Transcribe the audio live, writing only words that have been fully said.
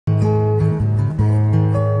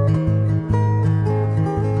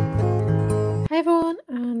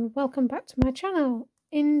welcome back to my channel.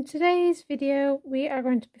 In today's video we are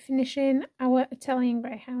going to be finishing our Italian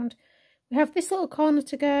Greyhound. We have this little corner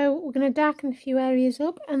to go. We're going to darken a few areas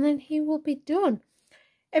up and then he will be done.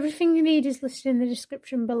 Everything you need is listed in the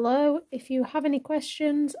description below. If you have any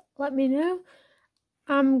questions, let me know.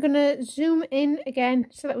 I'm going to zoom in again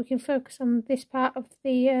so that we can focus on this part of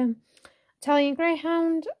the Italian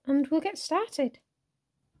Greyhound and we'll get started.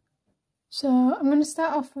 So I'm going to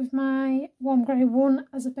start off with my warm grey 1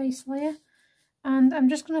 as a base layer, and I'm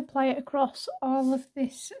just going to apply it across all of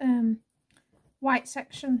this white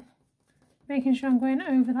section, making sure I'm going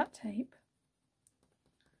over that tape.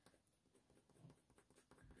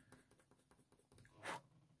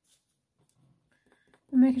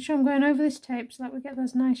 And making sure I'm going over this tape so that we get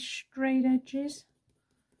those nice straight edges.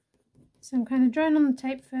 So I'm kind of drawing on the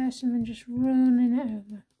tape first and then just running it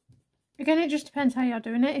over. Again, it just depends how you're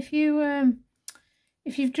doing it.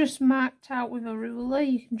 If you've just marked out with a ruler,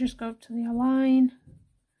 you can just go up to the line.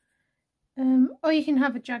 Or you can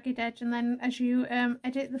have a jagged edge, and then as you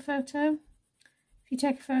edit the photo, if you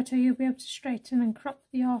take a photo, you'll be able to straighten and crop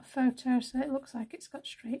your photo so it looks like it's got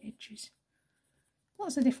straight edges.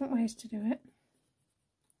 Lots of different ways to do it.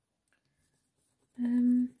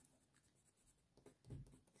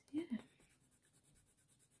 Yeah.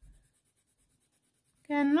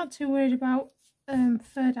 Again, not too worried about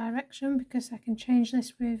fur direction because I can change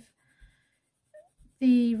this with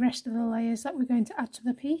the rest of the layers that we're going to add to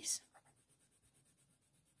the piece.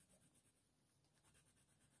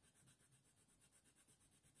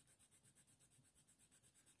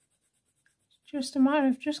 It's just a matter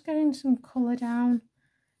of just getting some colour down,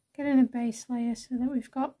 getting a base layer so that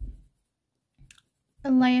we've got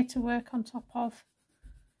a layer to work on top of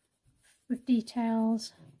with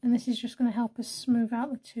details, and this is just going to help us smooth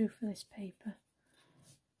out the two for this paper.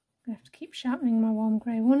 I'm going to have to keep sharpening my warm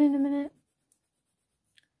grey 1 in a minute.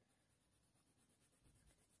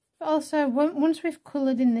 But also, once we've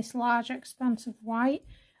coloured in this large expanse of white,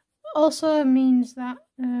 also means that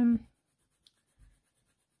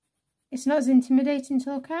it's not as intimidating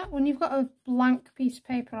to look at. When you've got a blank piece of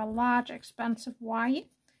paper, a large expanse of white,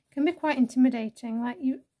 it can be quite intimidating. Like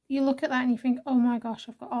you look at that and you think, oh my gosh,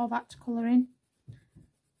 I've got all that to colour in.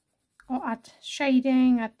 Or add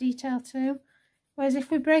shading, add detail to. Whereas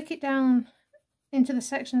if we break it down into the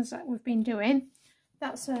sections that we've been doing,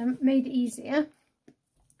 that's made it easier.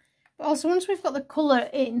 But also once we've got the colour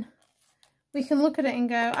in, we can look at it and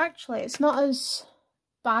go, actually it's not as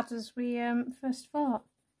bad as we first thought.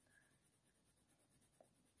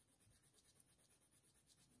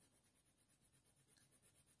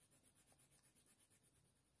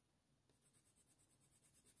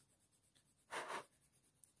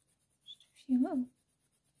 Little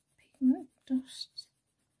pigment dust.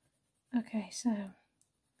 Okay, so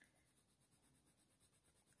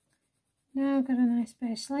now I've got a nice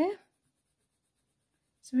base layer,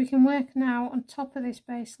 so we can work now on top of this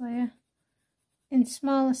base layer in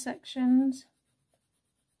smaller sections,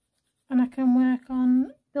 and I can work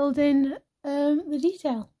on building the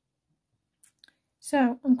detail.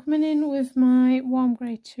 So I'm coming in with my warm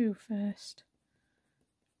grey 2 first.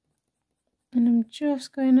 And I'm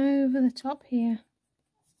just going over the top here.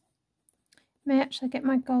 May actually get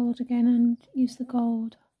my gold again and use the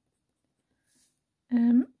gold.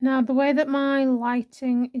 Now the way that my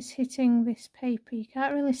lighting is hitting this paper, you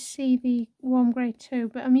can't really see the warm grey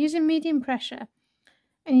 2, but I'm using medium pressure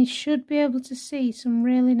and you should be able to see some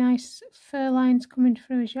really nice fur lines coming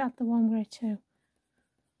through as you add the warm grey 2.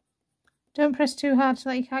 Don't press too hard so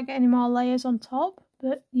that you can't get any more layers on top,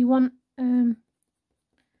 but you want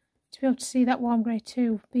to be able to see that warm grey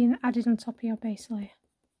 2 being added on top of your base layer.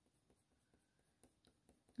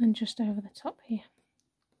 And just over the top here.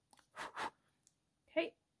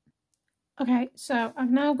 Okay, so I've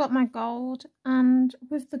now got my gold, and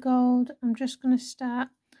with the gold I'm just going to start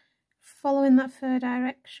following that fur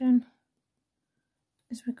direction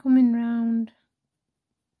as we're coming round.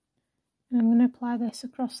 And I'm going to apply this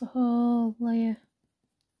across the whole layer,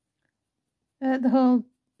 the whole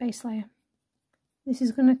base layer. This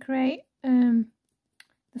is going to create the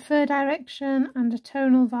fur direction and a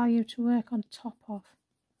tonal value to work on top of.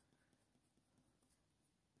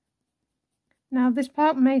 Now this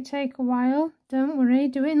part may take a while, don't worry,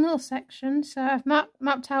 do it in little sections. So I've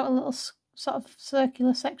mapped out a little sort of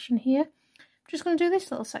circular section here. I'm just going to do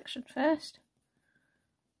this little section first.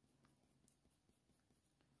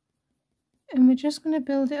 And we're just going to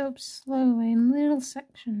build it up slowly in little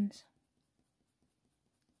sections.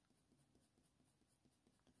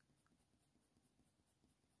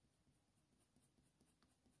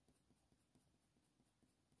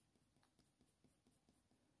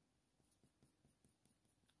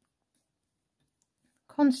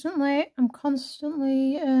 I'm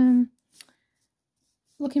constantly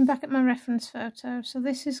looking back at my reference photo. So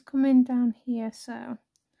this is coming down here, so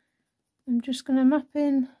I'm just going to map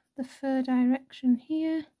in the fur direction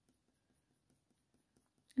here,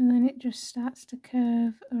 and then it just starts to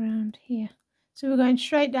curve around here. So we're going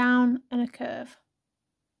straight down and a curve.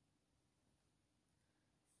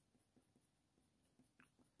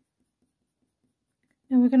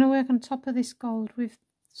 Now we're going to work on top of this gold with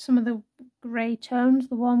some of the grey tones,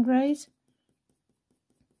 the warm greys.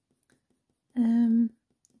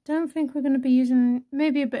 Don't think we're going to be using,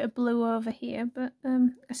 maybe a bit of blue over here, but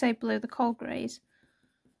I say blue, the cold greys,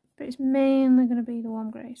 but it's mainly going to be the warm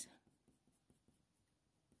greys.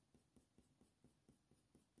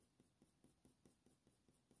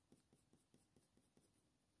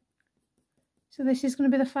 So this is going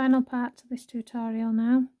to be the final part to this tutorial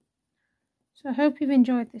now. So I hope you've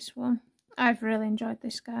enjoyed this one. I've really enjoyed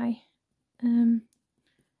this guy. I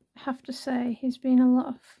have to say he's been a lot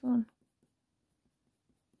of fun.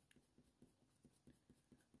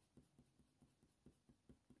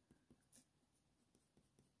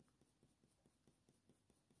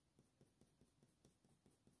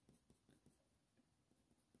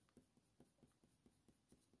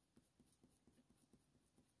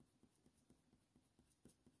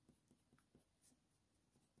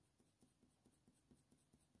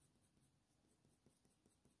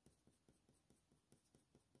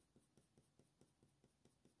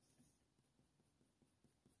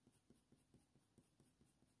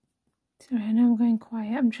 Sorry, I know I'm going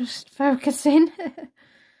quiet, I'm just focusing.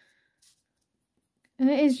 And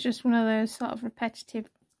it is just one of those sort of repetitive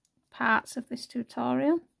parts of this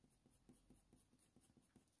tutorial.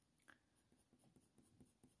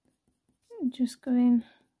 Just going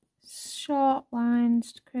short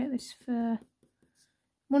lines to create this fur.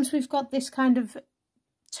 Once we've got this kind of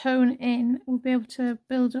tone in, we'll be able to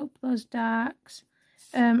build up those darks,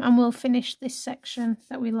 and we'll finish this section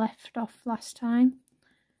that we left off last time.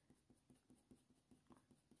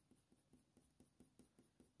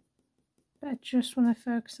 But I just want to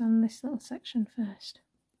focus on this little section first.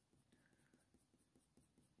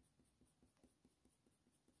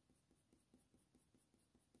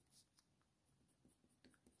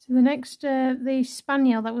 So the next, the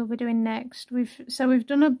spaniel that we'll be doing next, we've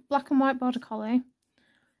done a black and white border collie,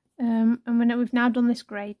 and we've now done this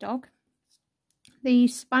grey dog. The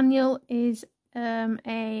spaniel is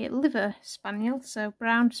a liver spaniel, so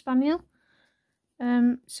brown spaniel.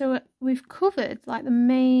 So we've covered like the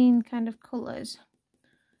main kind of colours.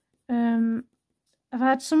 I've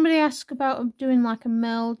had somebody ask about doing like a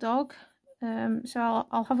merle dog, so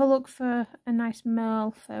I'll have a look for a nice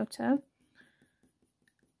merle photo.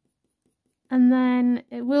 And then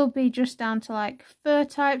it will be just down to like fur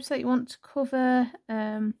types that you want to cover.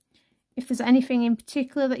 If there's anything in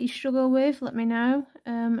particular that you struggle with, let me know,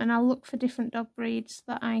 and I'll look for different dog breeds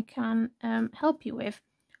that I can help you with.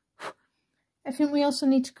 I think we also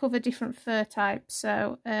need to cover different fur types,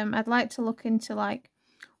 so I'd like to look into like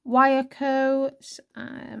wire coats,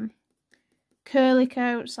 curly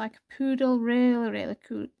coats, like a poodle, really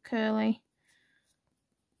curly.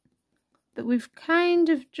 But we've kind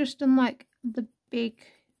of just done like the big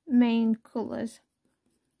main colours,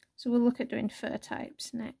 so we'll look at doing fur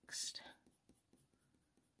types next.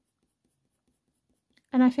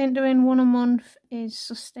 And I think doing one a month is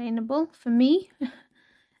sustainable for me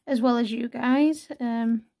as well as you guys,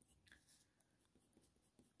 and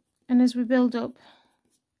as we build up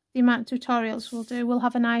the amount of tutorials we'll do, we'll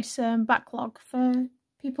have a nice backlog for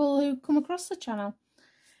people who come across the channel.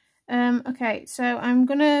 Okay, so I'm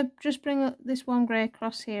gonna just bring up this warm grey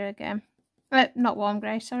across here again. Not warm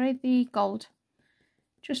grey, sorry, the gold.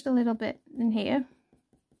 Just a little bit in here.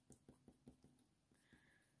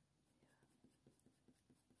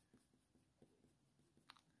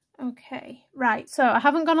 Okay, right, so I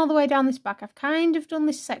haven't gone all the way down this back. I've kind of done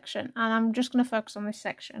this section, and I'm just going to focus on this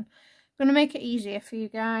section. I'm going to make it easier for you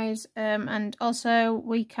guys, and also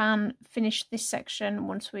we can finish this section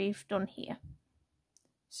once we've done here.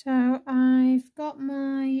 So I've got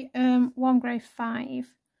my warm grey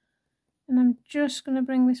 5, and I'm just going to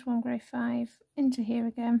bring this warm grey 5 into here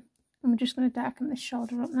again, and we're just going to darken this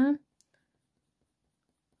shoulder up now.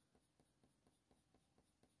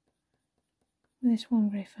 With this warm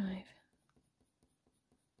grey 5.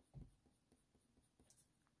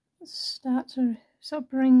 Let's start to sort of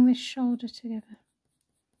bring this shoulder together.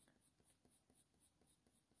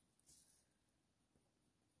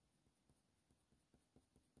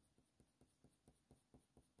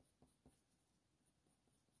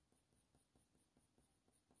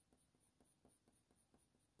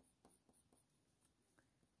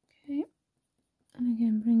 Okay, and And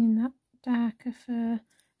again, bringing that darker fur.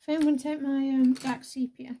 I think I'm going to take my dark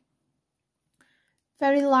sepia.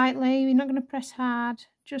 Very lightly, we're not going to press hard,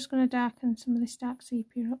 just going to darken some of this dark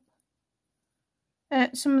sepia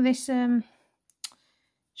up. Some of this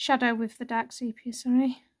shadow with the dark sepia,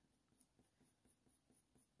 sorry.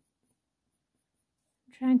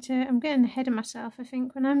 I'm getting ahead of myself, I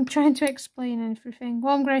think, when I'm trying to explain everything.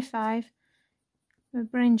 Warm grey 5. My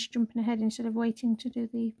brain's jumping ahead instead of waiting to do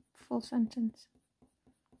the full sentence.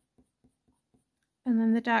 And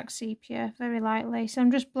then the dark sepia, very lightly. So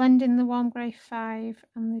I'm just blending the warm grey 5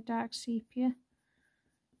 and the dark sepia.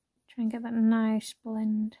 Try and get that nice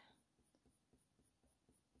blend.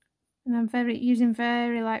 And I'm using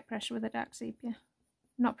very light pressure with the dark sepia.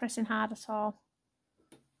 Not pressing hard at all.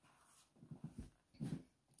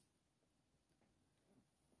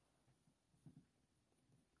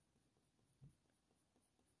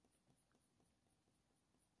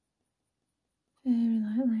 Very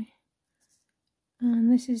lightly.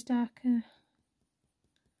 And this is darker.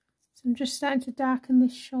 So I'm just starting to darken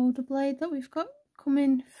this shoulder blade that we've got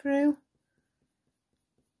coming through.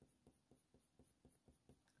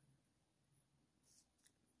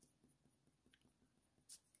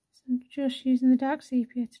 So I'm just using the dark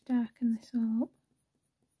sepia to darken this all up.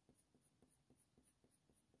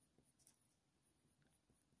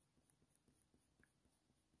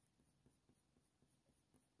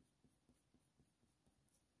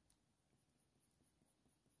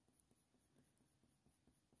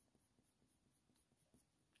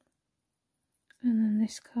 And then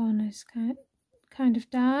this corner is kind of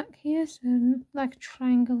dark here, so like a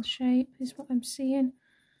triangle shape is what I'm seeing.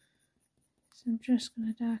 So I'm just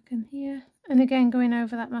going to darken here, and again going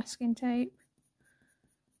over that masking tape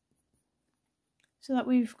so that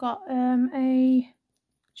we've got a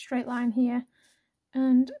straight line here.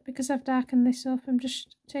 And because I've darkened this up, I'm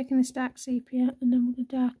just taking this dark sepia and then we're going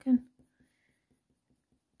to darken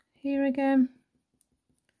here again.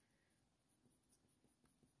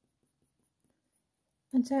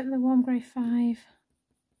 And take the warm grey 5.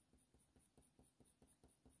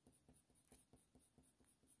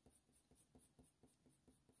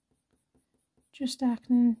 Just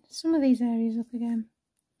darkening some of these areas up again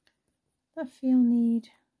that I feel need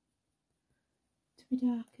to be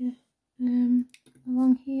darker.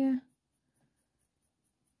 Along here.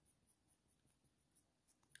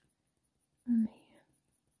 And here.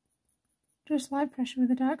 Just light pressure with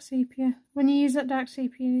the dark sepia. When you use that dark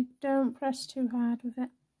sepia, don't press too hard with it.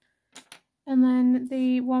 And then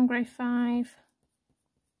the warm grey 5.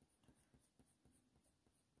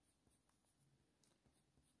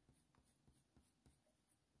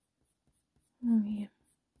 Oh yeah.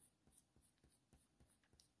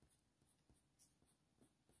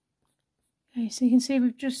 Okay, so you can see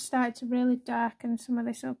we've just started to really darken some of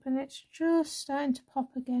this up, and it's just starting to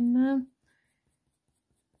pop again now.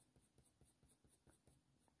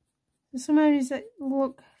 So some areas that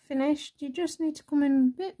look finished, you just need to come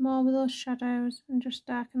in a bit more with those shadows and just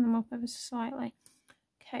darken them up ever so slightly.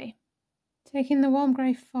 Okay, taking the warm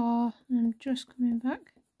grey 4 and I'm just coming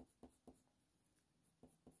back.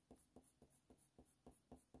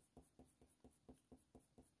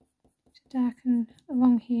 To darken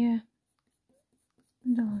along here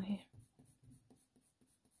and along here.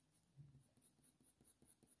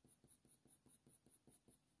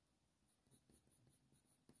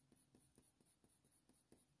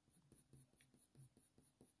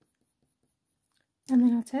 And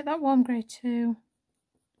then I'll take that warm grey 2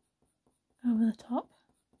 over the top.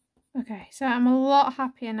 Okay, so I'm a lot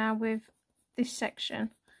happier now with this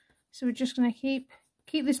section. So we're just going to keep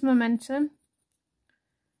this momentum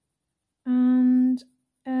and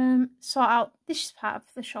sort out this part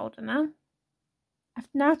of the shoulder now. I've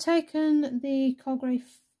now taken the coal grey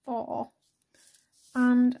 4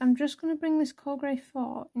 and I'm just going to bring this coal grey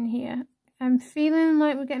 4 in here. I'm feeling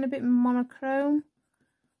like we're getting a bit monochrome.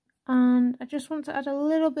 And I just want to add a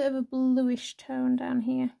little bit of a bluish tone down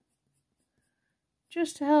here,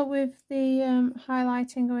 just to help with the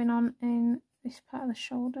highlighting going on in this part of the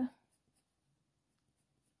shoulder.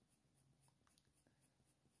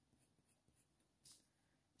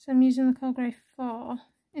 So I'm using the coal grey 4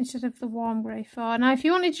 instead of the warm grey 4. Now if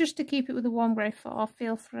you wanted just to keep it with the warm grey 4,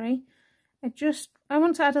 feel free. I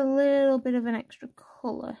want to add a little bit of an extra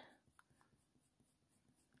colour.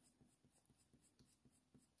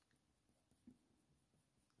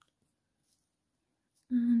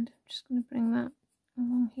 And I'm just going to bring that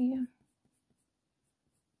along here.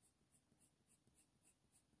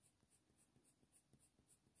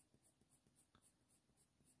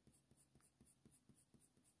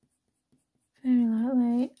 Very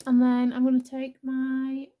lightly. And then I'm going to take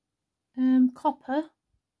my copper,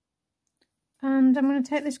 and I'm going to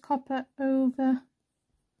take this copper over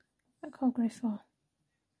that cold grey 4,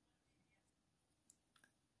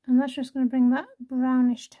 and that's just going to bring that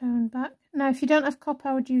brownish tone back. Now if you don't have copper,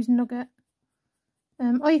 I would use nugget,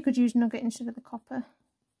 or you could use nugget instead of the copper.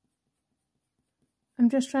 I'm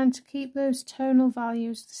just trying to keep those tonal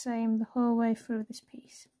values the same the whole way through this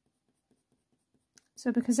piece.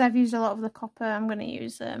 So because I've used a lot of the copper, I'm going to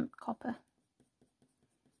use copper.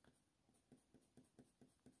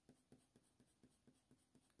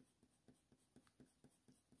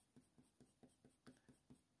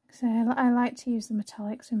 So I like to use the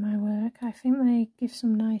metallics in my work. I think they give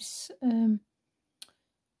some nice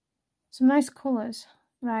colours.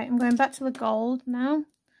 Right, I'm going back to the gold now.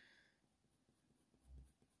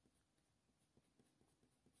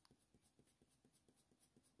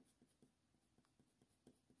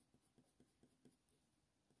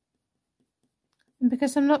 And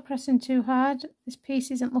because I'm not pressing too hard, this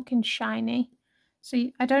piece isn't looking shiny.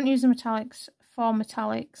 So I don't use the metallics for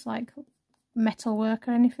metallics like metalwork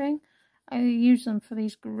or anything. I use them for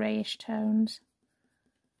these greyish tones.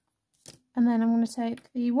 And then I'm going to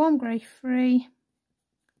take the warm grey 3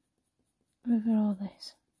 over all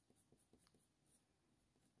this.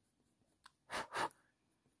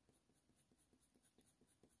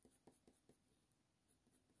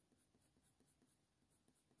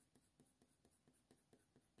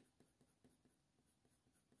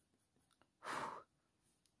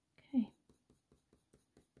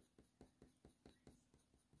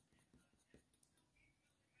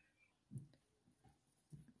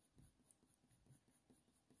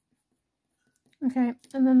 Okay,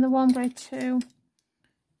 and then the warm grey 2,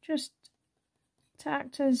 just to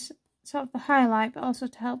act as sort of the highlight, but also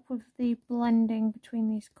to help with the blending between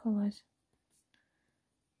these colours.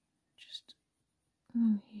 Just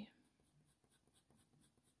along here.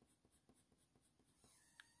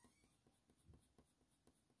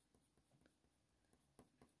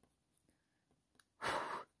 Get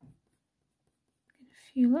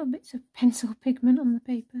a few little bits of pencil pigment on the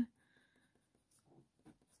paper.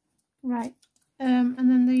 Right. And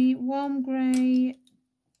then the warm grey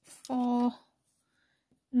 4,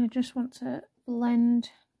 and I just want to blend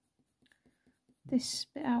this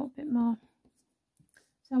bit out a bit more.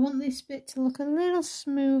 So I want this bit to look a little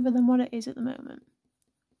smoother than what it is at the moment.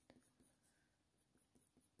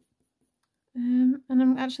 And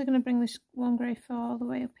I'm actually going to bring this warm grey 4 all the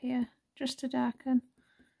way up here, just to darken.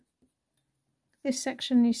 This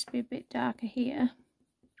section needs to be a bit darker here.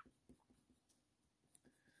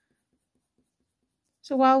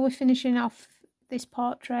 So while we're finishing off this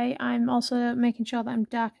portrait, I'm also making sure that I'm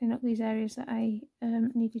darkening up these areas that I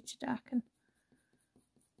needed to darken.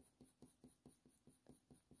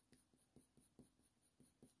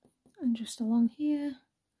 And just along here.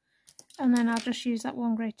 And then I'll just use that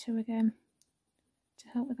warm grey 2 again to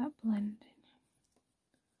help with that blending.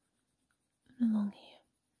 And along here.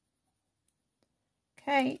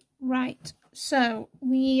 Okay, right. So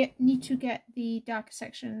we need to get the darker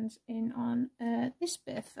sections in on this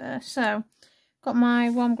bit of fur. So got my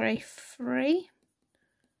warm grey 3,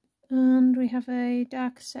 and we have a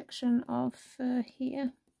dark section of fur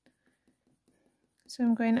here. So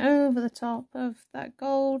I'm going over the top of that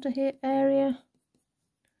gold area,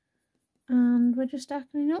 and we're just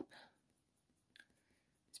darkening up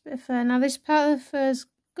this bit of fur. Now this part of the fur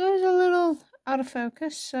goes a little out of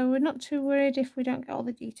focus, so we're not too worried if we don't get all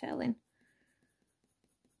the detail in.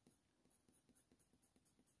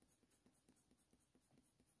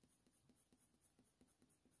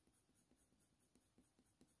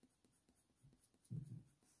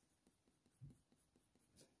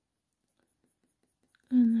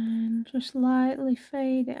 And then just lightly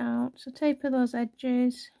fade it out, so taper those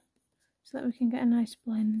edges so that we can get a nice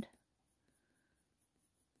blend.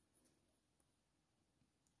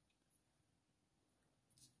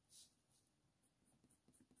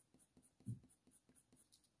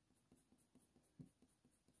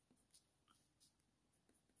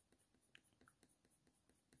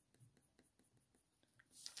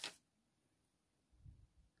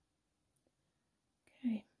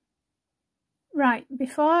 Okay. Right,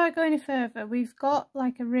 before I go any further, we've got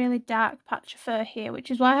like a really dark patch of fur here, which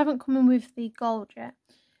is why I haven't come in with the gold yet,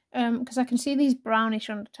 because I can see these brownish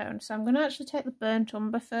undertones. So I'm going to actually take the burnt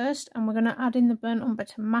umber first, and we're going to add in the burnt umber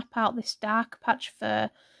to map out this dark patch of fur.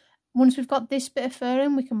 Once we've got this bit of fur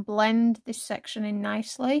in, we can blend this section in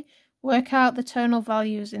nicely, work out the tonal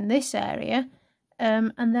values in this area,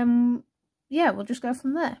 and then, yeah, we'll just go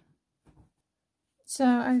from there. So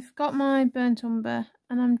I've got my burnt umber,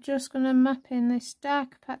 and I'm just going to map in this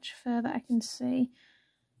dark patch of fur that I can see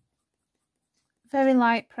very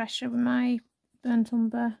light pressure with my burnt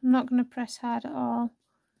umber. I'm not going to press hard at all.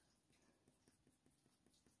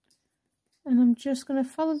 And I'm just going to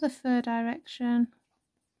follow the fur direction.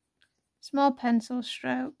 Small pencil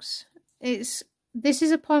strokes. This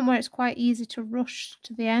is a point where it's quite easy to rush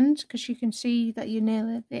to the end because you can see that you're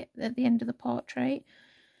nearly at the end of the portrait.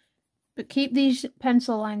 But keep these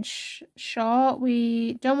pencil lines short.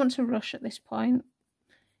 We don't want to rush at this point.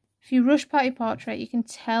 If you rush part your portrait, you can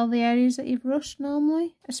tell the areas that you've rushed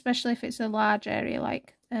normally, especially if it's a large area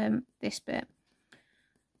like this bit.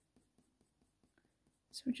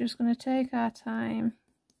 So we're just going to take our time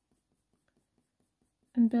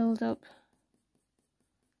and build up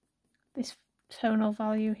this tonal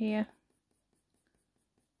value here.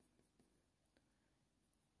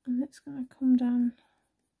 And it's going to come down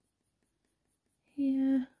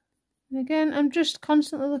here. And again, I'm just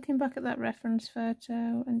constantly looking back at that reference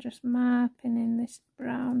photo and just mapping in this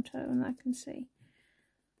brown tone that I can see.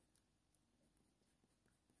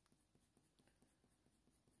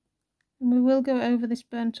 And we will go over this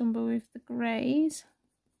burnt umber with the greys.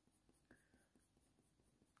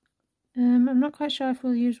 I'm not quite sure if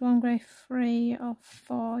we'll use one grey 3 or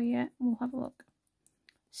 4 yet. We'll have a look.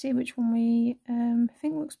 See which one we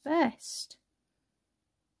think looks best.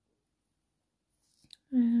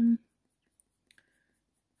 And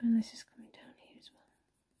this is coming down here as well.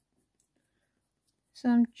 So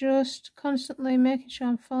I'm just constantly making sure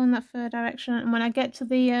I'm following that fur direction, and when I get to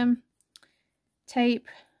the tape,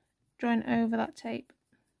 drawing over that tape.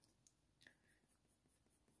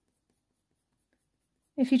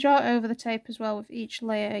 If you draw it over the tape as well with each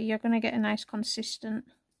layer, you're going to get a nice consistent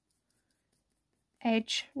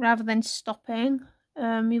edge rather than stopping.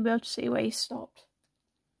 You'll be able to see where you stopped.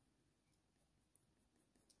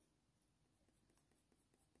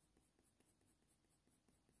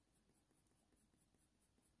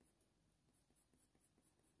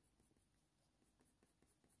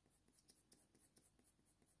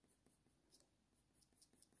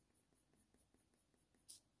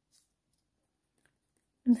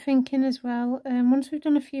 I'm thinking as well, once we've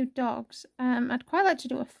done a few dogs, I'd quite like to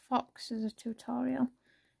do a fox as a tutorial.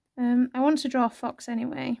 I want to draw a fox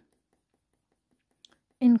anyway,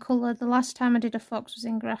 in colour. The last time I did a fox was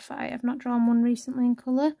in graphite. I've not drawn one recently in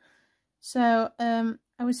colour. So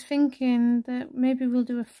I was thinking that maybe we'll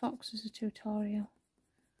do a fox as a tutorial.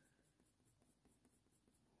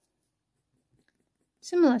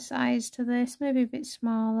 Similar size to this, maybe a bit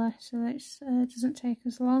smaller, so that it doesn't take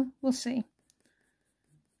as long. We'll see.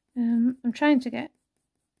 I'm trying to get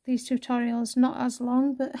these tutorials not as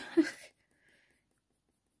long, but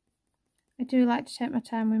I do like to take my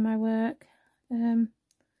time with my work. And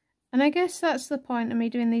I guess that's the point of me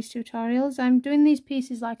doing these tutorials. I'm doing these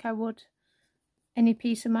pieces like I would any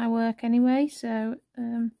piece of my work anyway, so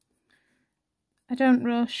I don't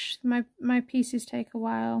rush. My pieces take a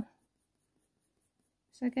while.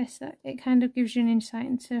 So I guess that it kind of gives you an insight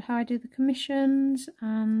into how I do the commissions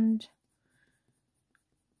and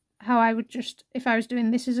how I would just, if I was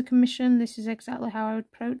doing this as a commission, this is exactly how I would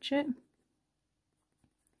approach it.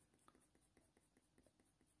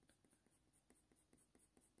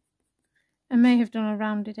 I may have done a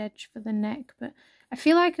rounded edge for the neck, but I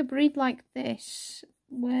feel like a breed like this,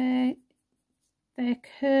 where they're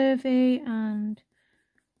curvy and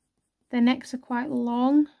their necks are quite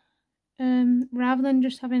long, rather than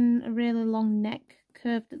just having a really long neck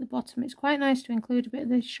curved at the bottom, it's quite nice to include a bit of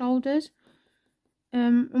the shoulders.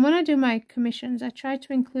 And when I do my commissions, I try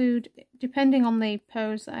to include, depending on the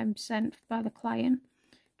pose that I'm sent by the client,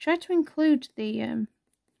 try to include the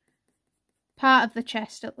part of the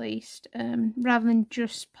chest at least, rather than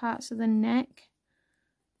just parts of the neck.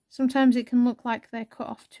 Sometimes it can look like they're cut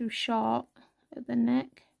off too short at the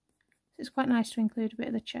neck. So it's quite nice to include a bit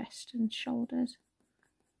of the chest and shoulders.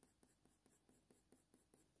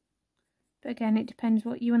 But again, it depends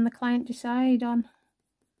what you and the client decide on.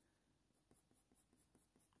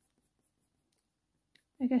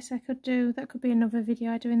 I guess I could do, that could be another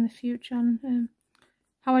video I do in the future on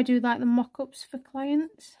how I do like the mock-ups for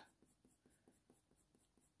clients.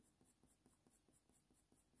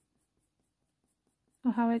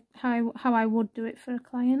 Or how I would do it for a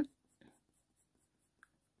client.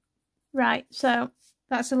 Right, so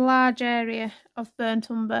that's a large area of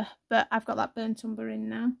burnt umber, but I've got that burnt umber in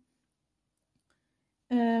now.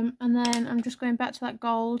 And then I'm just going back to that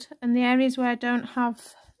gold, and the areas where I don't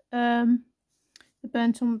have the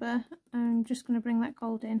burnt umber, I'm just going to bring that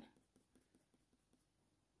gold in.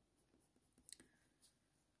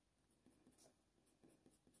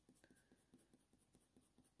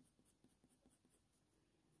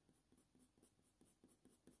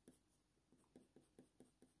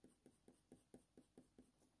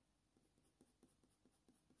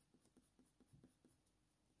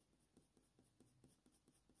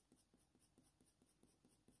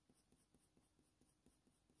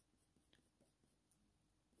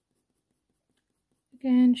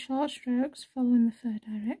 Again, short strokes following the fur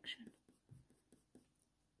direction.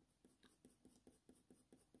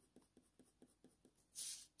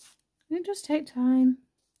 And it does take time.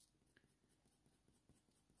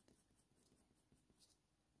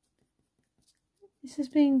 This has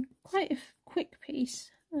been quite a quick piece.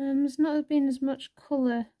 There's not been as much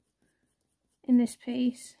colour in this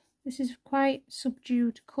piece. This is quite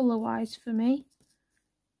subdued colour-wise for me.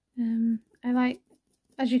 I like,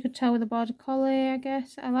 as you could tell with the border collie, I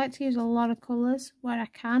guess, I like to use a lot of colours where I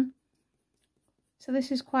can. So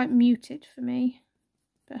this is quite muted for me,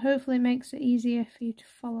 but hopefully it makes it easier for you to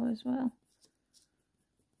follow as well.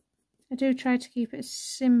 I do try to keep it as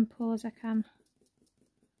simple as I can.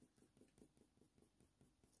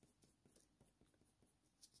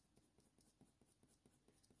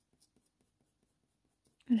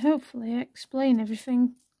 And hopefully I explain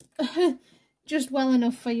everything just well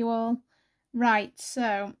enough for you all. Right,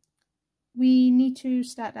 so we need to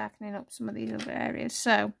start darkening up some of these other areas.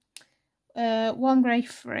 So, warm grey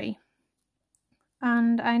 3.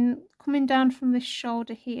 And I'm coming down from this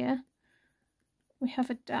shoulder here. We have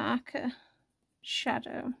a darker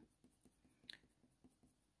shadow.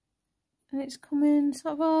 And it's coming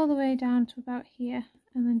sort of all the way down to about here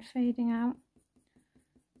and then fading out.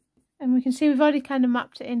 And we can see we've already kind of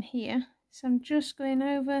mapped it in here. So I'm just going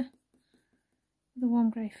over the warm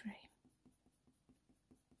grey 3.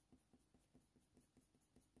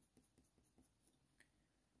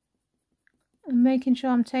 And making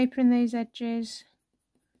sure I'm tapering these edges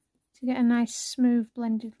to get a nice smooth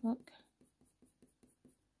blended look.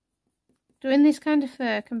 Doing this kind of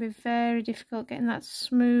fur can be very difficult, getting that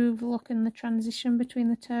smooth look and the transition between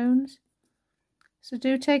the tones. So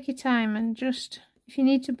do take your time and just, if you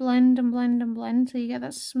need to blend and blend and blend till you get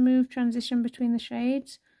that smooth transition between the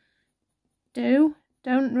shades, don't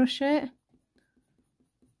rush it.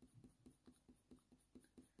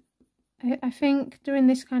 I think doing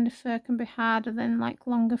this kind of fur can be harder than like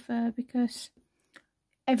longer fur because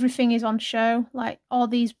everything is on show. Like all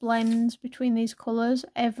these blends between these colours,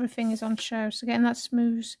 everything is on show. So getting that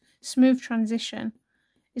smooth transition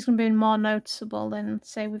is going to be more noticeable than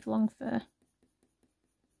say with long fur.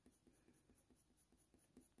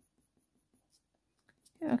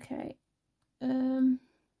 Okay, and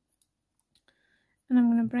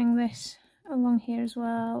I'm going to bring this along here as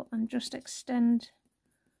well and just extend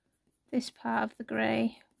this part of the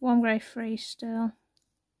grey, warm grey 3 still.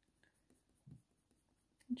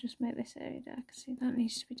 And just make this area darker. See, that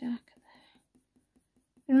needs to be darker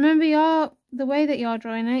there. And remember, the way that you're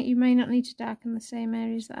drawing it, you may not need to darken the same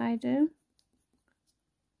areas that I do.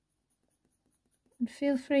 And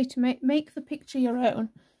feel free to make the picture your own.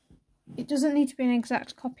 It doesn't need to be an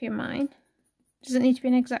exact copy of mine. It doesn't need to be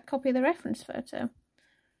an exact copy of the reference photo.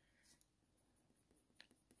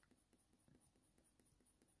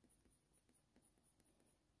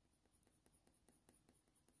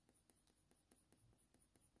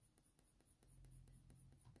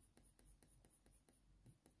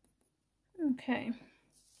 Okay,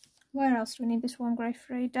 where else do we need this warm grey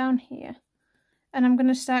 3? Down here. And I'm going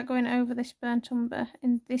to start going over this burnt umber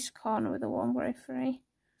in this corner with a warm grey 3.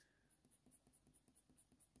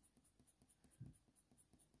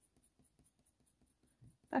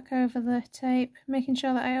 Back over the tape, making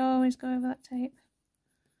sure that I always go over that tape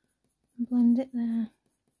and blend it there.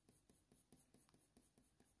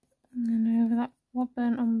 And then over that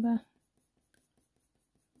burnt umber,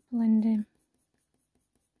 blending.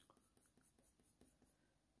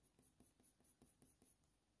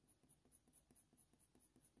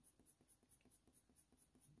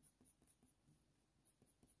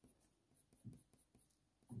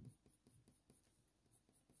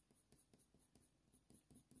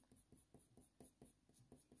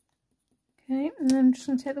 Okay, and then I'm just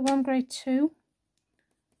going to take the warm grey 2.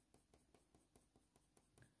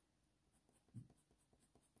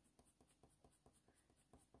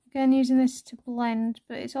 Again, using this to blend,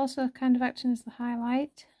 but it's also kind of acting as the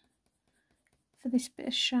highlight for this bit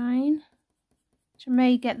of shine. Which I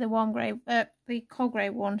may get the warm grey, the coal grey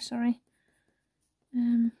one, sorry,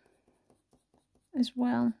 as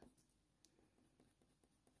well.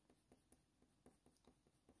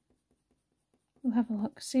 We'll have a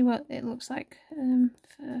look, see what it looks like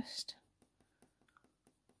first.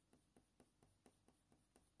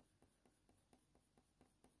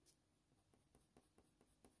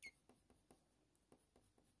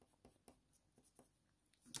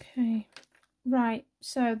 Okay, right,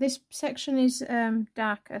 so this section is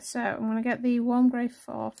darker, so I'm going to get the warm grey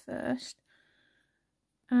 4 first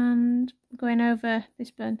and going over this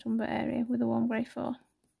burnt umber area with the warm grey 4.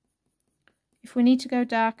 If we need to go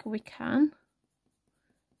darker, we can.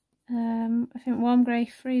 I think warm grey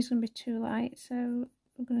 3 is going to be too light, so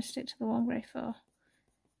we're going to stick to the warm grey 4.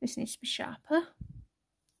 This needs to be sharper.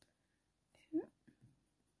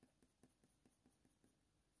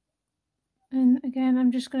 And again,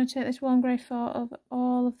 I'm just going to take this warm grey 4 over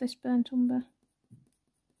all of this burnt umber.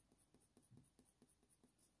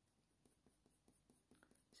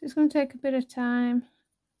 So it's going to take a bit of time,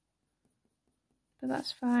 but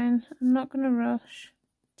that's fine. I'm not going to rush.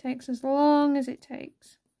 It takes as long as it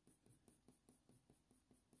takes.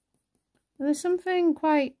 And there's something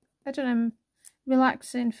quite, I don't know,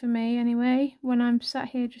 relaxing for me anyway, when I'm sat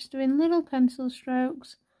here just doing little pencil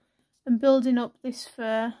strokes and building up this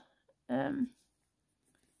fur.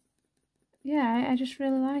 Yeah, I just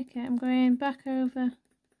really like it. I'm going back over.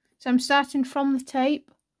 So I'm starting from the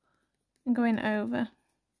tape and going over.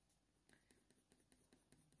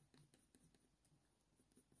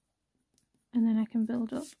 And then I can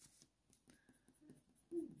build up.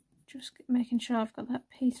 Just making sure I've got that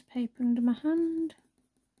piece of paper under my hand.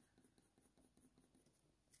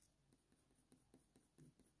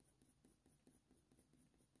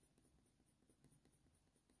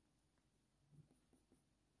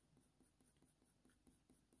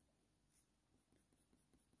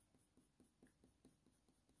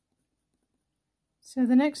 So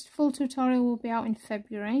the next full tutorial will be out in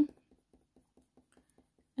February.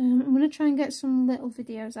 I'm going to try and get some little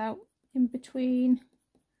videos out in between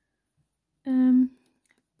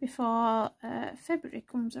before February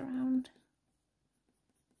comes around.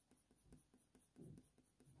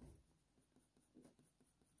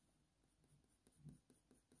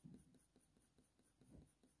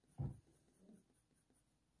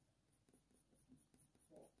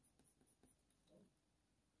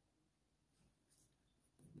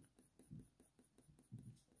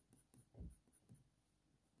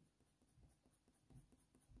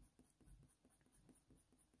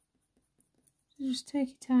 Just take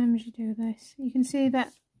your time as you do this. You can see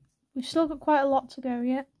that we've still got quite a lot to go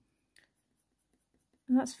yet,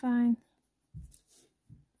 and that's fine.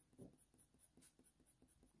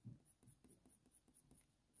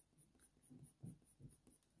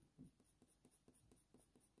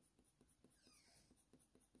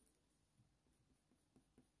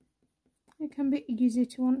 It can be easy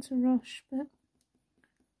to want to rush, but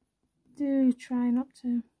do try not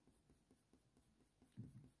to.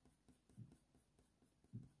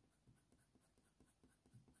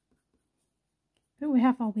 But we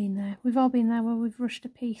have all been there. We've all been there where we've rushed a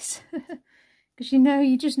piece. Because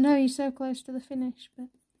you just know you're so close to the finish. But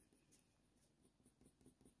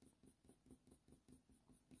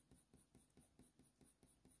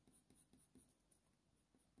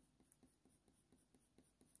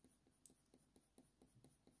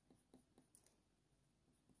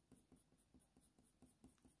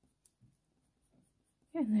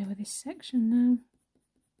getting there with this section now.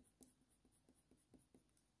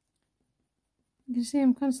 You can see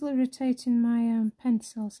I'm constantly rotating my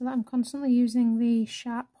pencil so that I'm constantly using the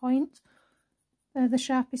sharp point, the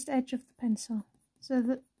sharpest edge of the pencil. So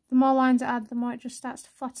that the more lines I add, the more it just starts to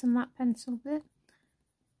flatten that pencil bit.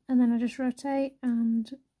 And then I just rotate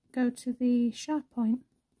and go to the sharp point.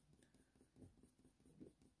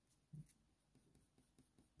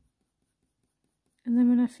 And then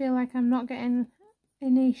when I feel like I'm not getting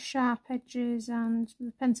any sharp edges and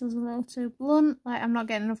the pencil's a little too blunt, like I'm not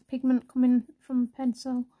getting enough pigment coming from the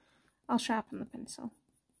pencil, I'll sharpen the pencil.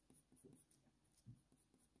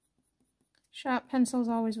 Sharp pencils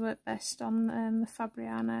always work best on the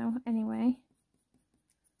Fabriano anyway.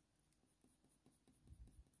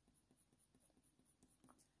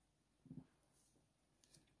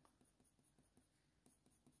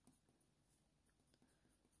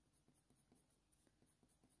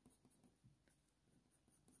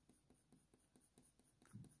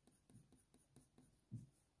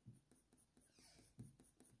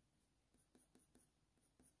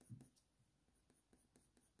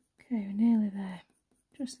 Okay, we're nearly there.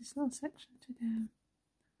 Just this little section to go.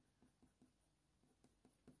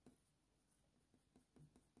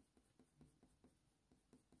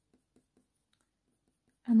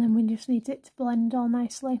 And then we just need it to blend all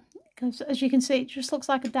nicely, because as you can see it just looks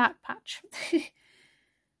like a dark patch.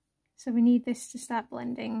 So we need this to start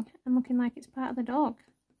blending and looking like it's part of the dog.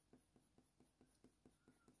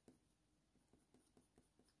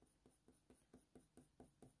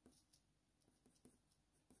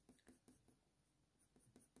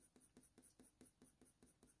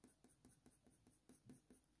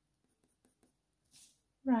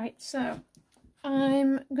 Right, so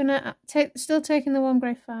I'm gonna still taking the warm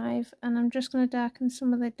grey 5, and I'm just gonna darken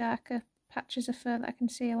some of the darker patches of fur that I can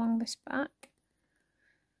see along this back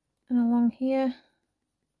and along here.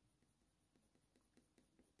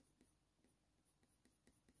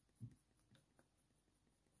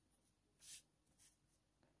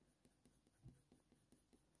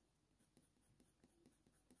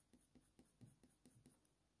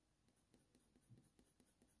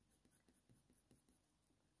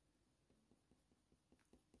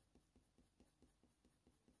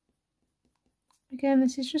 Again,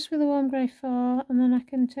 this is just with a warm grey 4, and then I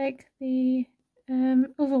can take the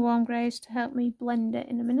other warm greys to help me blend it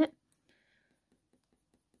in a minute.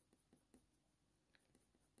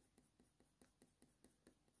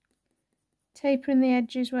 Tapering the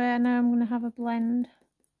edges where I know I'm going to have a blend.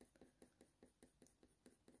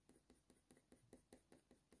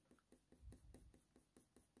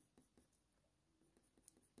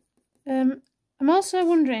 I'm also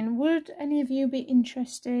wondering, would any of you be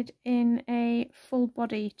interested in a full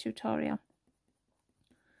body tutorial?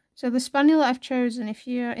 So the spaniel that I've chosen, if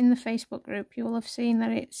you're in the Facebook group, you will have seen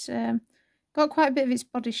that it's got quite a bit of its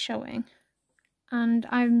body showing. And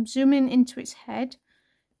I'm zooming into its head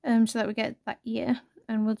so that we get that ear,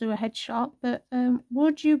 and we'll do a head shot. But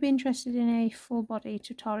would you be interested in a full body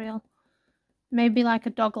tutorial? Maybe like a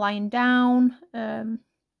dog lying down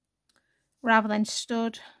rather than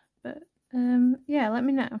stood. But yeah, let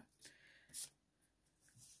me know.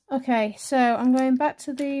 Okay, so I'm going back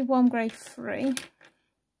to the warm grey 3.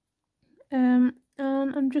 And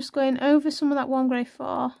I'm just going over some of that warm grey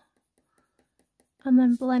 4 and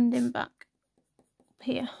then blending back up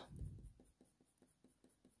here.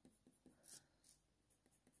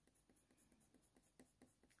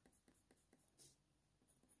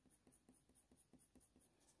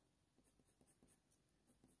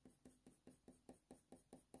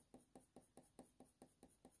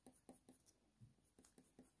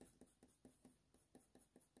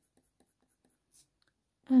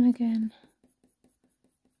 And again,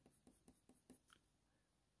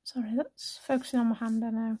 sorry, that's focusing on my hand, I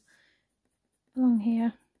know, along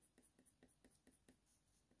here.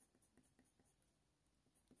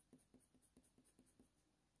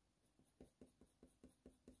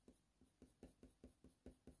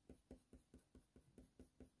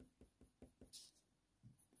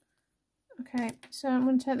 Okay, so I'm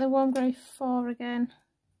going to take the warm grey 4 again.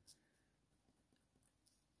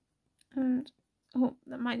 And, oh,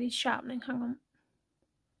 that might need sharpening, hang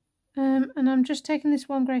on. And I'm just taking this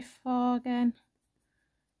warm grey 4 again.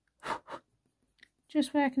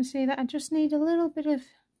 Just where I can see that I just need a little bit of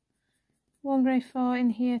warm grey 4 in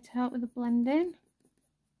here to help with the blending.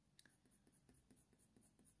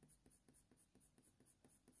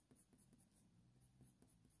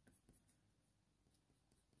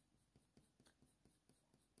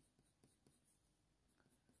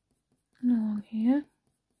 And along here.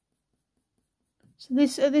 So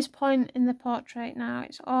this, at this point in the portrait now,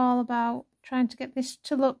 it's all about trying to get this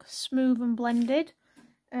to look smooth and blended,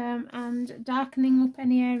 and darkening up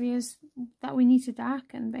any areas that we need to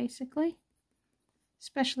darken, basically,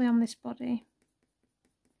 especially on this body.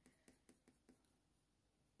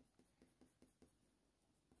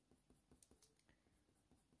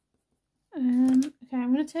 Okay,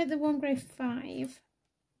 I'm going to take the warm grey 5,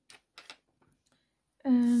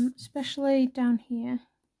 especially down here.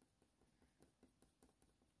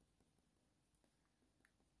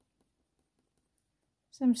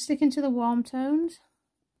 So I'm sticking to the warm tones.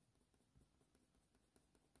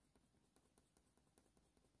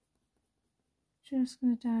 Just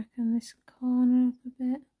going to darken this corner up a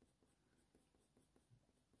bit.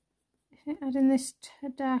 I think adding this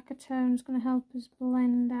darker tone is going to help us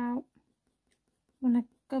blend out when I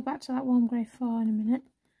go back to that warm grey 4 in a minute.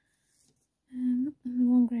 And the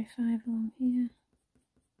warm grey 5 along here.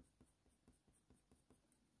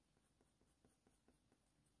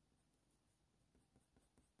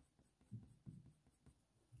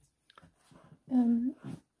 I'm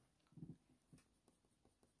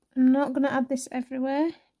not going to add this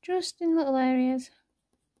everywhere, just in little areas.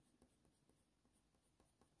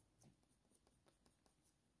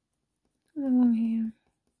 Along here.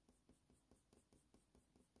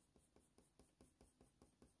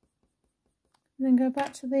 And then go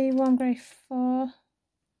back to the warm grey 4.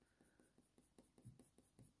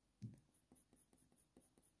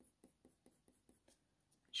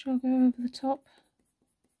 Which I'll go over the top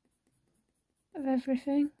of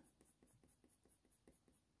everything.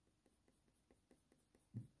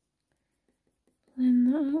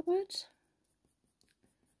 Blend that outwards.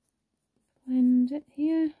 Blend it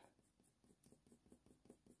here.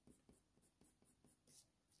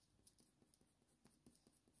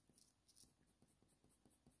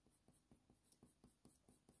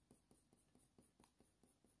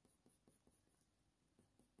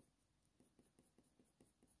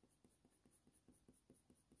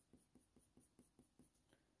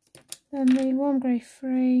 Then the warm grey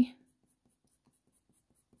 3.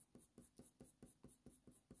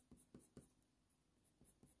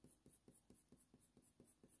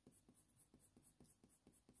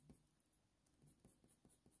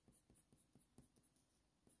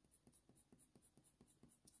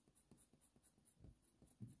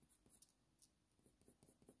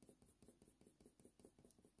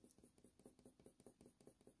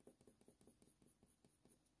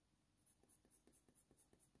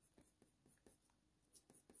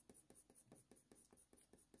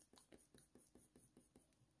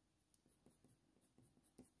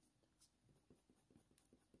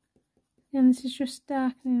 And this is just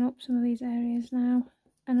darkening up some of these areas now.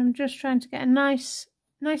 And I'm just trying to get a nice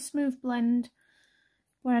smooth blend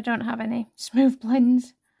where I don't have any smooth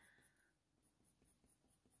blends.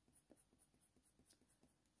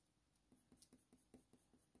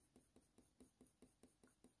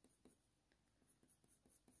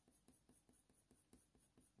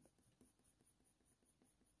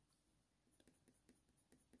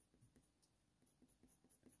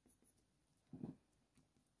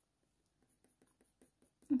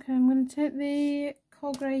 Okay, I'm going to take the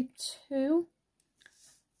Coal Grey 2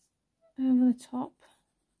 over the top.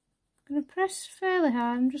 I'm going to press fairly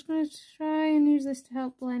hard. I'm just going to try and use this to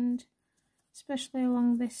help blend, especially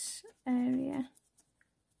along this area.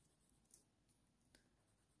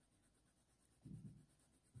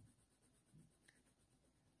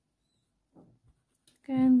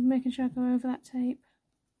 Again, making sure I go over that tape.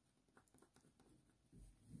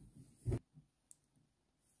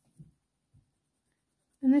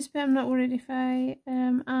 And this bit I'm not worried if I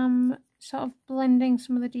am sort of blending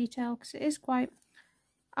some of the detail, because it is quite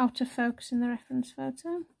out of focus in the reference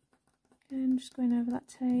photo. Okay, I'm just going over that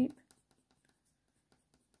tape.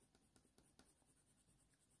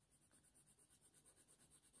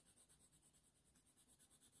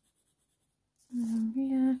 And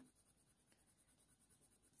here.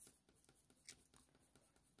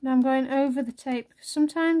 Now I'm going over the tape because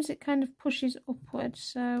sometimes it kind of pushes upwards,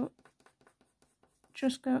 so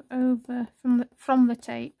just go over from the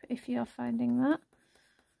tape if you're finding that.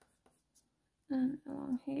 And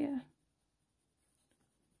along here.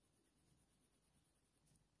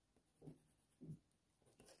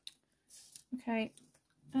 Okay,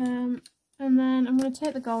 and then I'm going to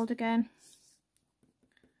take the gold again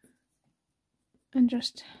and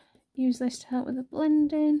just use this to help with the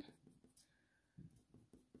blending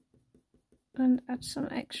and add some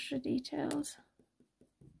extra details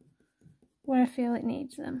where I feel it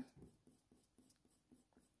needs them.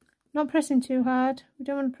 Not pressing too hard, we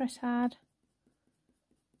don't want to press hard.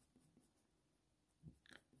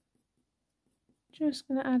 Just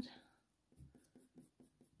going to add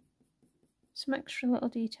some extra little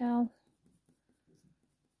detail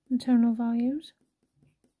and tonal values.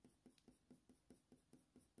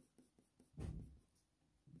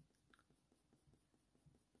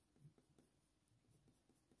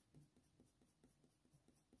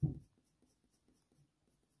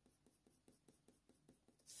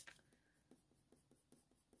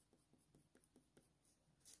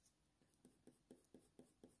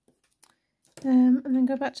 And then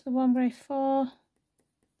go back to the Warm Grey 4.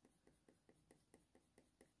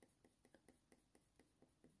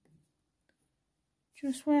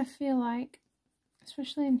 Just where I feel like,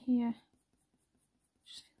 especially in here,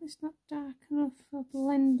 just feel it's not dark enough or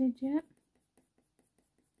blended yet.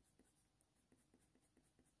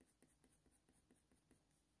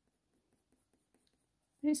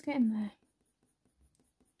 But it's getting there.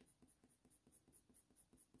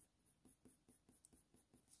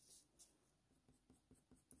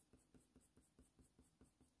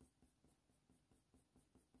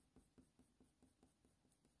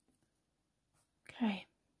 Okay,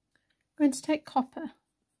 I'm going to take copper,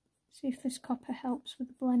 see if this copper helps with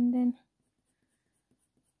the blending.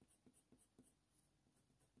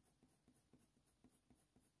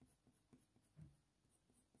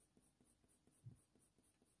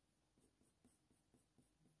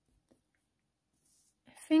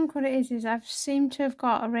 I think what it is I've seemed to have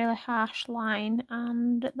got a really harsh line,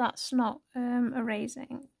 and that's not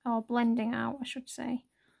erasing or blending out, I should say.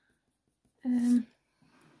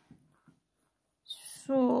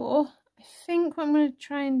 So I think what I'm going to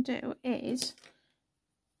try and do is,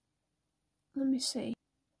 let me see,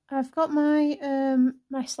 I've got my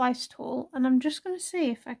my slice tool, and I'm just going to see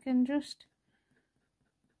if I can just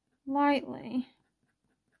lightly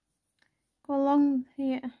go along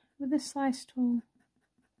here with the slice tool.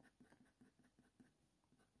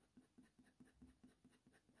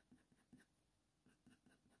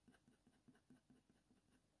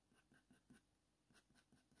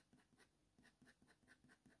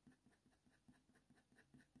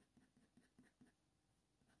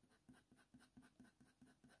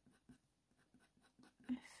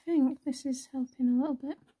 I think this is helping a little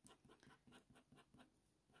bit.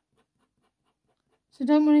 So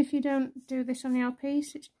don't worry if you don't do this on your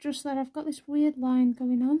piece, it's just that I've got this weird line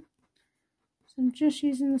going on. So I'm just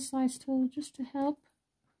using the slice tool just to help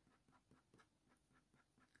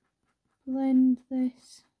blend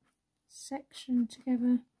this section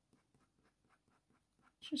together.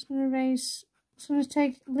 Just going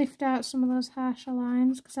to lift out some of those harsher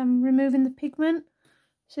lines because I'm removing the pigment.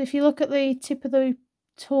 So if you look at the tip of the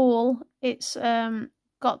tool, it's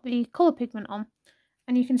got the colour pigment on,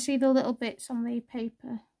 and you can see the little bits on the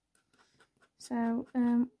paper. So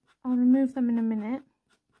I'll remove them in a minute.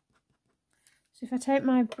 So if I take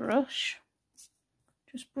my brush,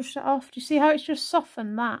 just brush it off. Do you see how it's just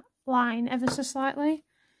softened that line ever so slightly?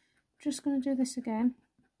 I'm just going to do this again.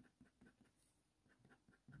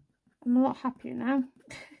 I'm a lot happier now.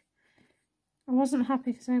 I wasn't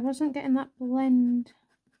happy because I wasn't getting that blend.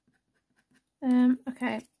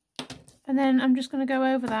 Okay, and then I'm just going to go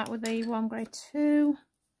over that with the warm grey 2.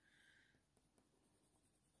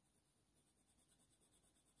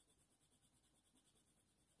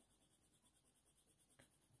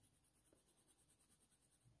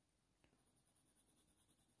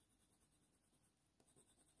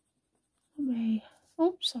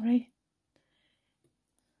 Oh, sorry.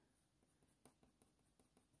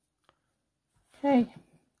 Okay,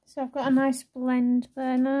 so I've got a nice blend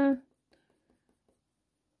there now.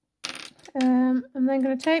 I'm then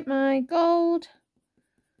going to take my gold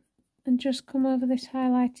and just come over this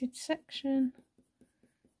highlighted section,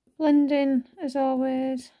 blending as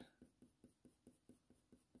always.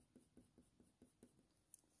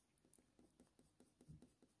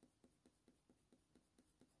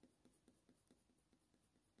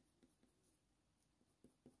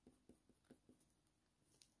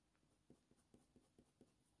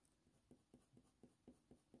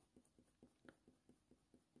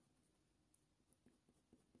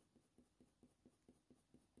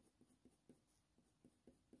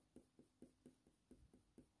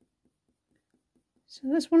 So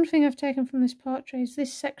that's one thing I've taken from this portrait, is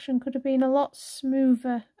this section could have been a lot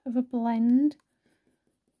smoother of a blend.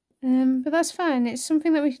 But that's fine, it's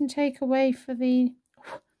something that we can take away for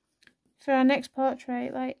our next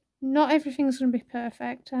portrait. Like, not everything's going to be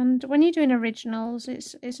perfect, and when you're doing originals,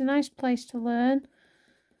 it's a nice place to learn.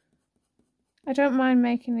 I don't mind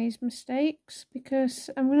making these mistakes because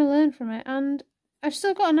I'm going to learn from it, and I've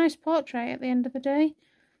still got a nice portrait at the end of the day.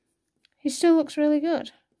 He still looks really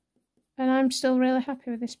good. And I'm still really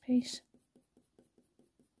happy with this piece.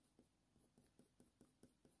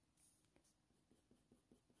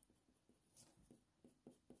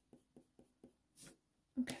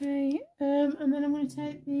 Okay, and then I'm going to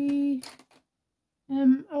take the,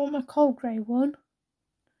 I want my cold grey one.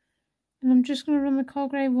 And I'm just going to run the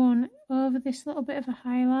cold grey one over this little bit of a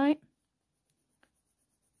highlight.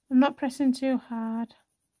 I'm not pressing too hard.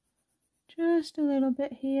 Just a little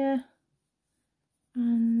bit here.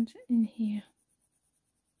 And in here.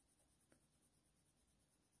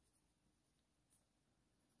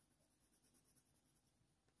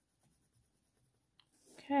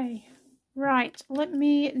 Okay, right, let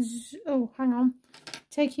me, oh, hang on,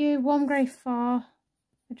 take your warm grey 4. I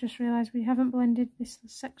just realised we haven't blended this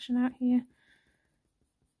section out here.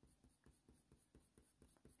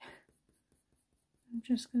 I'm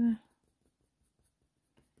just going to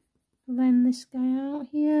blend this guy out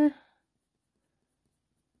here.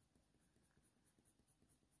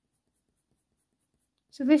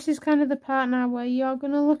 So this is kind of the part now where you're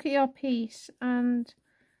going to look at your piece and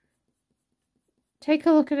take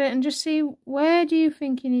a look at it and just see, where do you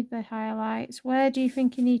think you need the highlights? Where do you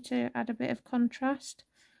think you need to add a bit of contrast?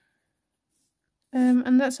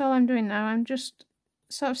 And that's all I'm doing now. I'm just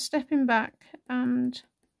sort of stepping back and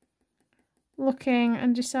looking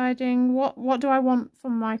and deciding what do I want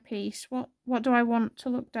from my piece? What do I want to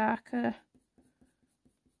look darker?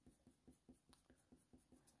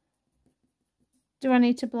 Do I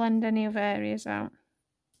need to blend any other areas out?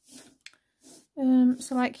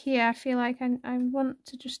 So like here, I feel like I want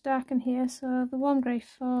to just darken here, so the warm grey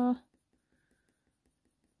 4.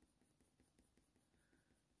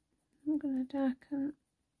 I'm going to darken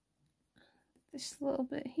this little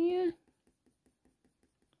bit here.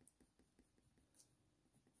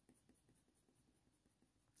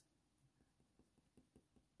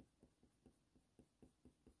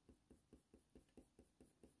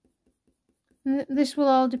 And this will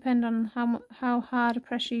all depend on how hard a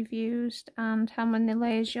pressure you've used and how many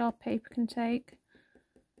layers your paper can take.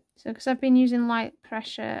 So because I've been using light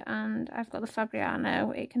pressure and I've got the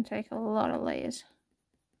Fabriano, it can take a lot of layers.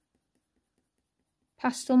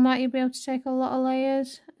 Pastel matte, you'll be able to take a lot of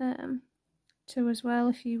layers too as well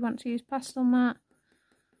if you want to use pastel matte.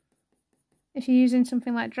 If you're using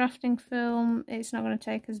something like drafting film, it's not going to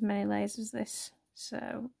take as many layers as this.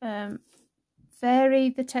 So vary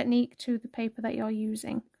the technique to the paper that you're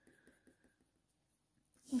using.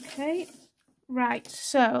 Okay, right,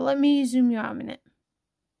 so let me zoom you out a minute.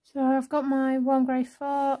 So I've got my warm grey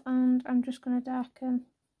 4 and I'm just going to darken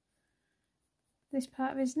this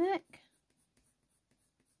part of his neck.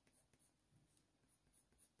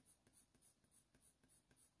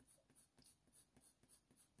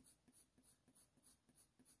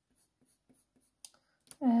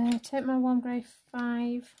 Take my warm grey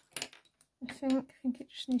 5. I think it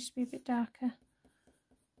just needs to be a bit darker.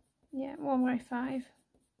 Yeah, warm grey 5.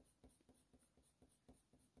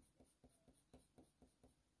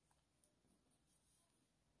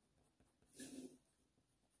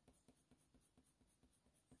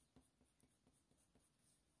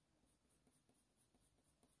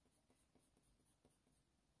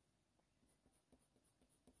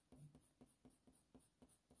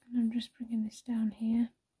 And I'm just bringing this down here.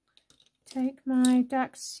 Take my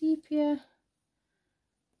dark sepia.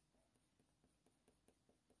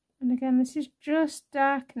 And again, this is just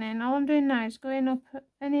darkening. All I'm doing now is going up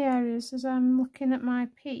any areas as I'm looking at my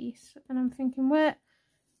piece, and I'm thinking, where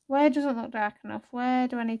doesn't look dark enough? Where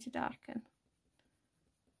do I need to darken?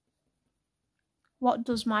 What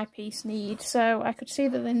does my piece need? So I could see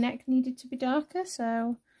that the neck needed to be darker,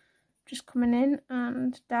 so just coming in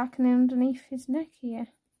and darkening underneath his neck here.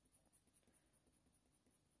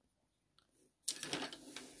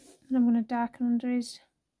 And I'm going to darken under his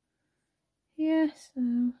here,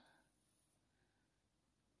 so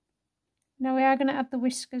now we are going to add the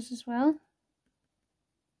whiskers as well.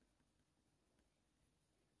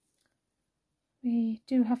 We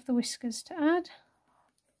do have the whiskers to add.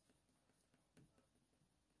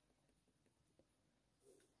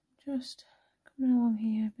 Just coming along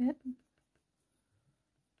here a bit.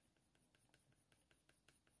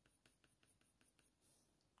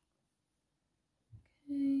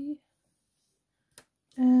 Okay.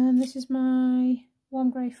 This is my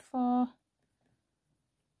warm grey 4.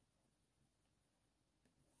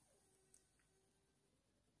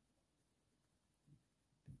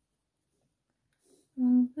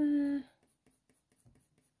 Along there.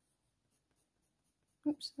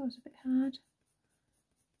 Oops, that was a bit hard.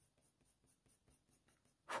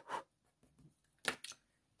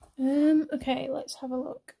 Okay, let's have a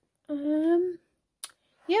look.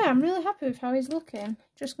 Yeah, I'm really happy with how he's looking.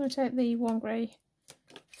 Just going to take the warm grey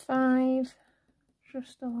 5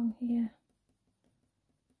 just along here.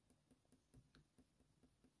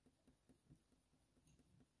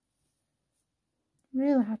 I'm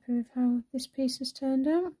really happy with how this piece has turned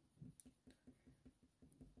out.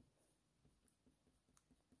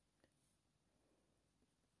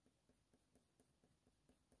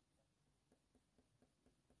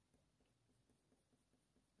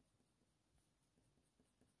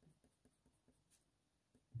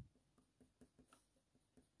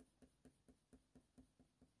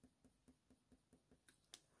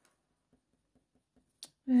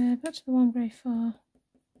 Back to the warm grey 4.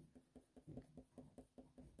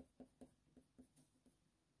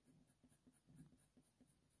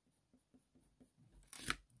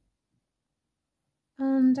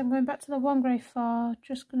 And I'm going back to the warm grey 4,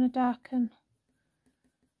 just going to darken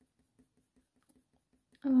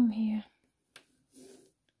along here.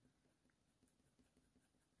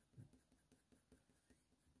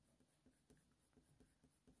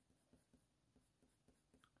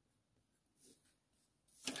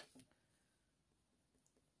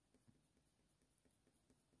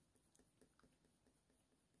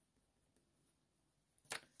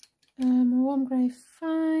 My warm grey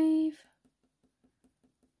 5.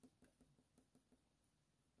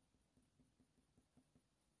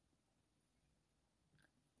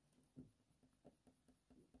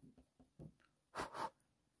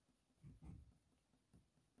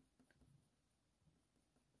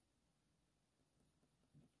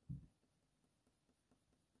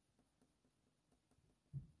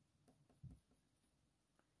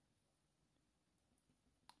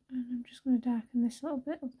 And I'm just going to darken this little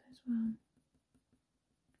bit up as well.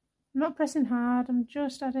 I'm not pressing hard, I'm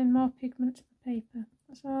just adding more pigment to the paper.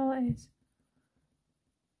 That's all it is.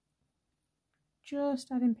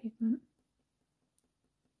 Just adding pigment.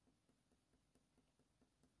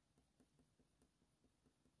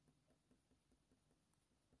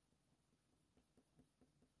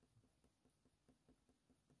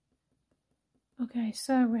 Okay,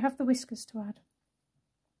 so we have the whiskers to add.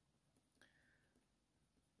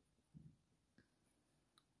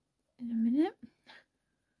 In a minute.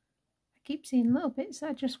 I keep seeing little bits that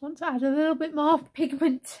I just want to add a little bit more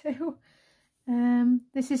pigment to.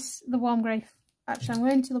 This is the warm grey. Actually, I'm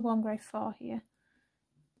going to the warm grey 4 here.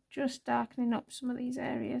 Just darkening up some of these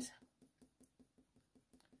areas.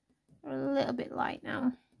 They're a little bit light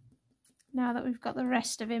now. Now that we've got the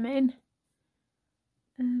rest of him in.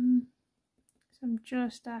 So I'm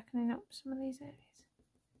just darkening up some of these areas.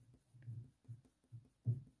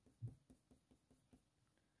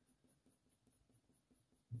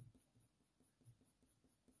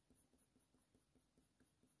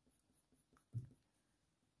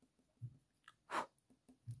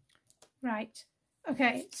 Right,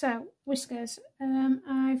 Okay, so whiskers.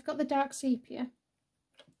 I've got the dark sepia.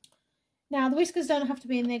 Now the whiskers don't have to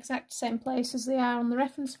be in the exact same place as they are on the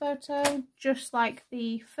reference photo, just like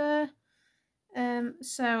the fur.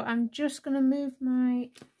 So I'm just going to move my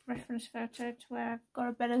reference photo to where I've got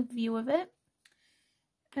a better view of it.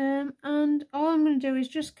 And all I'm going to do is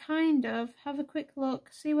just kind of have a quick look,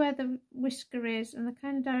 see where the whisker is and the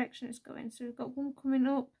kind of direction it's going. So we've got one coming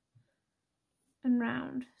up and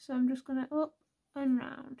round. So I'm just going to up and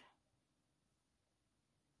round.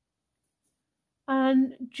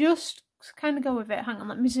 And just kind of go with it. Hang on,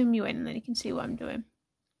 let me zoom you in and then you can see what I'm doing.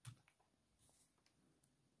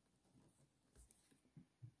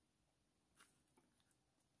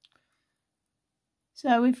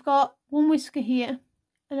 So we've got one whisker here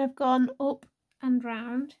and I've gone up and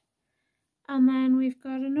round. And then we've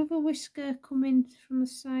got another whisker coming from the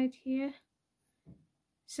side here.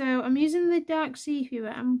 So I'm using the dark sepia,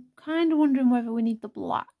 but I'm kind of wondering whether we need the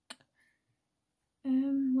black.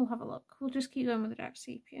 We'll have a look. We'll just keep going with the dark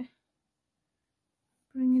sepia.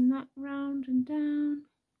 Bringing that round and down.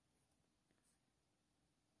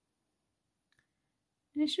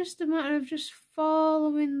 And it's just a matter of just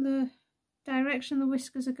following the direction the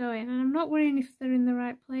whiskers are going. And I'm not worrying if they're in the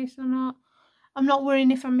right place or not. I'm not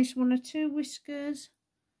worrying if I miss one or two whiskers.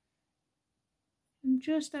 I'm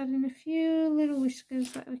just adding a few little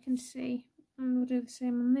whiskers that we can see. And we'll do the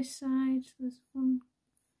same on this side. So there's one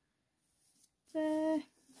there.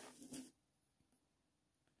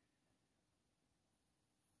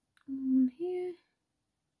 One here.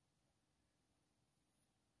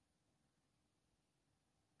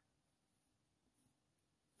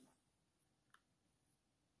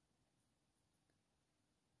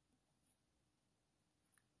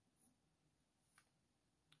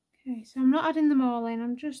 Okay, so I'm not adding them all in,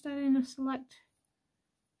 I'm just adding a select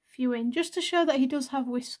few in, just to show that he does have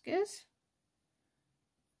whiskers.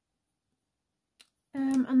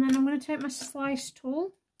 And then I'm going to take my slice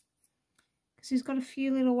tool, because he's got a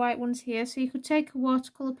few little white ones here, so you could take a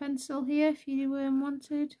watercolour pencil here if you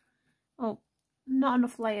wanted. Oh, not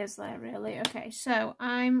enough layers there really. Okay, so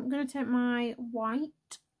I'm going to take my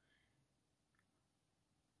white.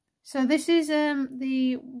 So this is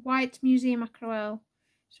the white museum acryl.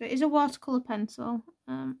 So it is a watercolour pencil,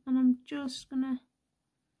 and I'm just going to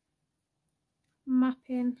map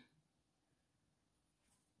in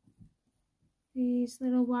these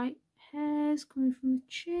little white hairs coming from the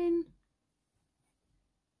chin.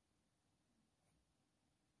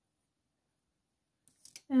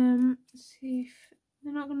 See if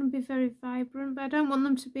they're not going to be very vibrant, but I don't want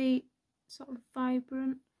them to be sort of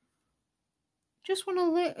vibrant. Just want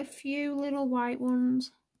a few little white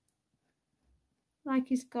ones, like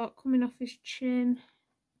he's got coming off his chin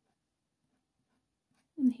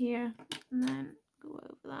and here, and then go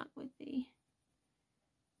over that with the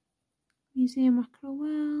museum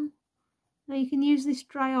acryl. Now you can use this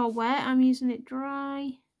dry or wet. I'm using it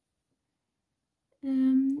dry.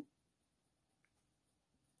 You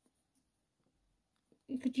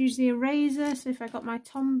could use the eraser. So if I got my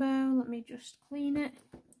Tombow, let me just clean it.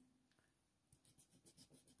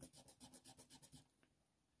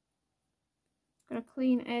 Got a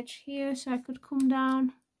clean edge here, so I could come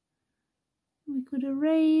down. We could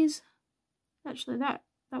erase. Actually, that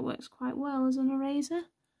works quite well as an eraser.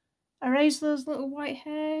 Erase those little white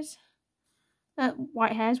hairs.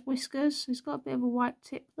 Whiskers. So he's got a bit of a white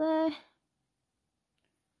tip there.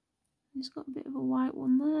 He's got a bit of a white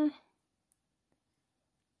one there.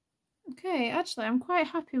 Okay, actually, I'm quite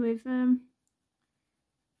happy with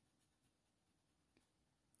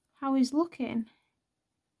how he's looking.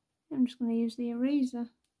 I'm just going to use the eraser.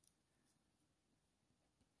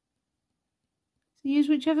 So use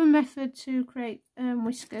whichever method to create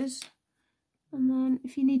whiskers, and then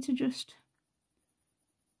if you need to just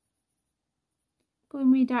go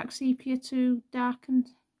in with dark sepia to darken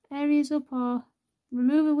areas up or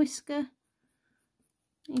remove a whisker,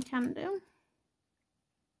 you can do.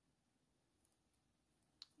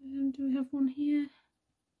 Do we have one here?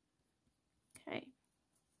 Okay.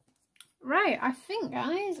 Right, I think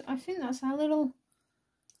guys, that's our little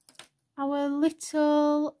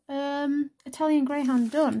Italian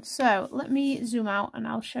greyhound done. So let me zoom out and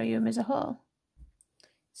I'll show you him as a whole.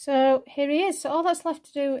 So here he is. So all that's left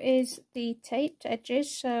to do is the taped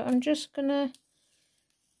edges. So I'm just gonna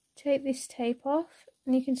take this tape off,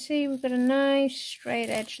 and you can see we've got a nice straight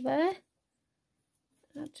edge there.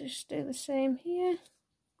 I'll just do the same here.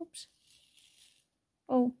 Oops.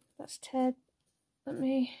 Oh, that's Ted. Let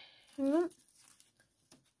me, hang on.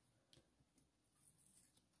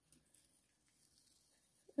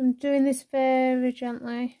 I'm doing this very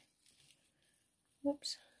gently.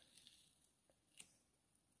 Whoops.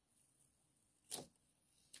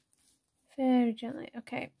 Very gently.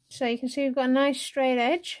 Okay, so you can see we've got a nice straight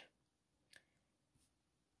edge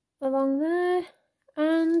along there,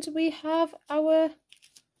 and we have our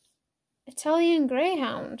Italian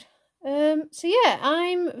Greyhound. So yeah,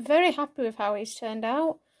 I'm very happy with how he's turned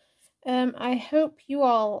out. I hope you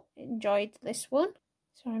all enjoyed this one.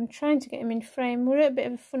 So I'm trying to get him in frame. We're at a bit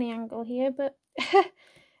of a funny angle here, but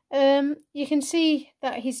you can see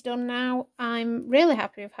that he's done now. I'm really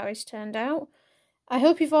happy with how he's turned out. I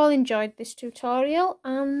hope you've all enjoyed this tutorial,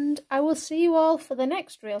 and I will see you all for the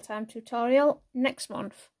next real-time tutorial next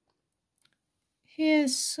month.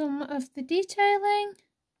 Here's some of the detailing,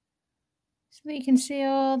 so that you can see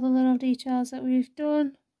all the little details that we've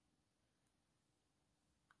done.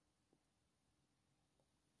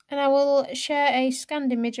 And I will share a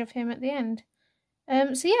scanned image of him at the end.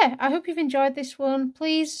 So yeah, I hope you've enjoyed this one.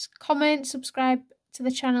 Please comment, subscribe to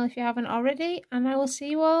the channel if you haven't already, and I will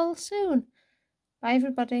see you all soon. Bye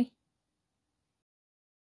everybody.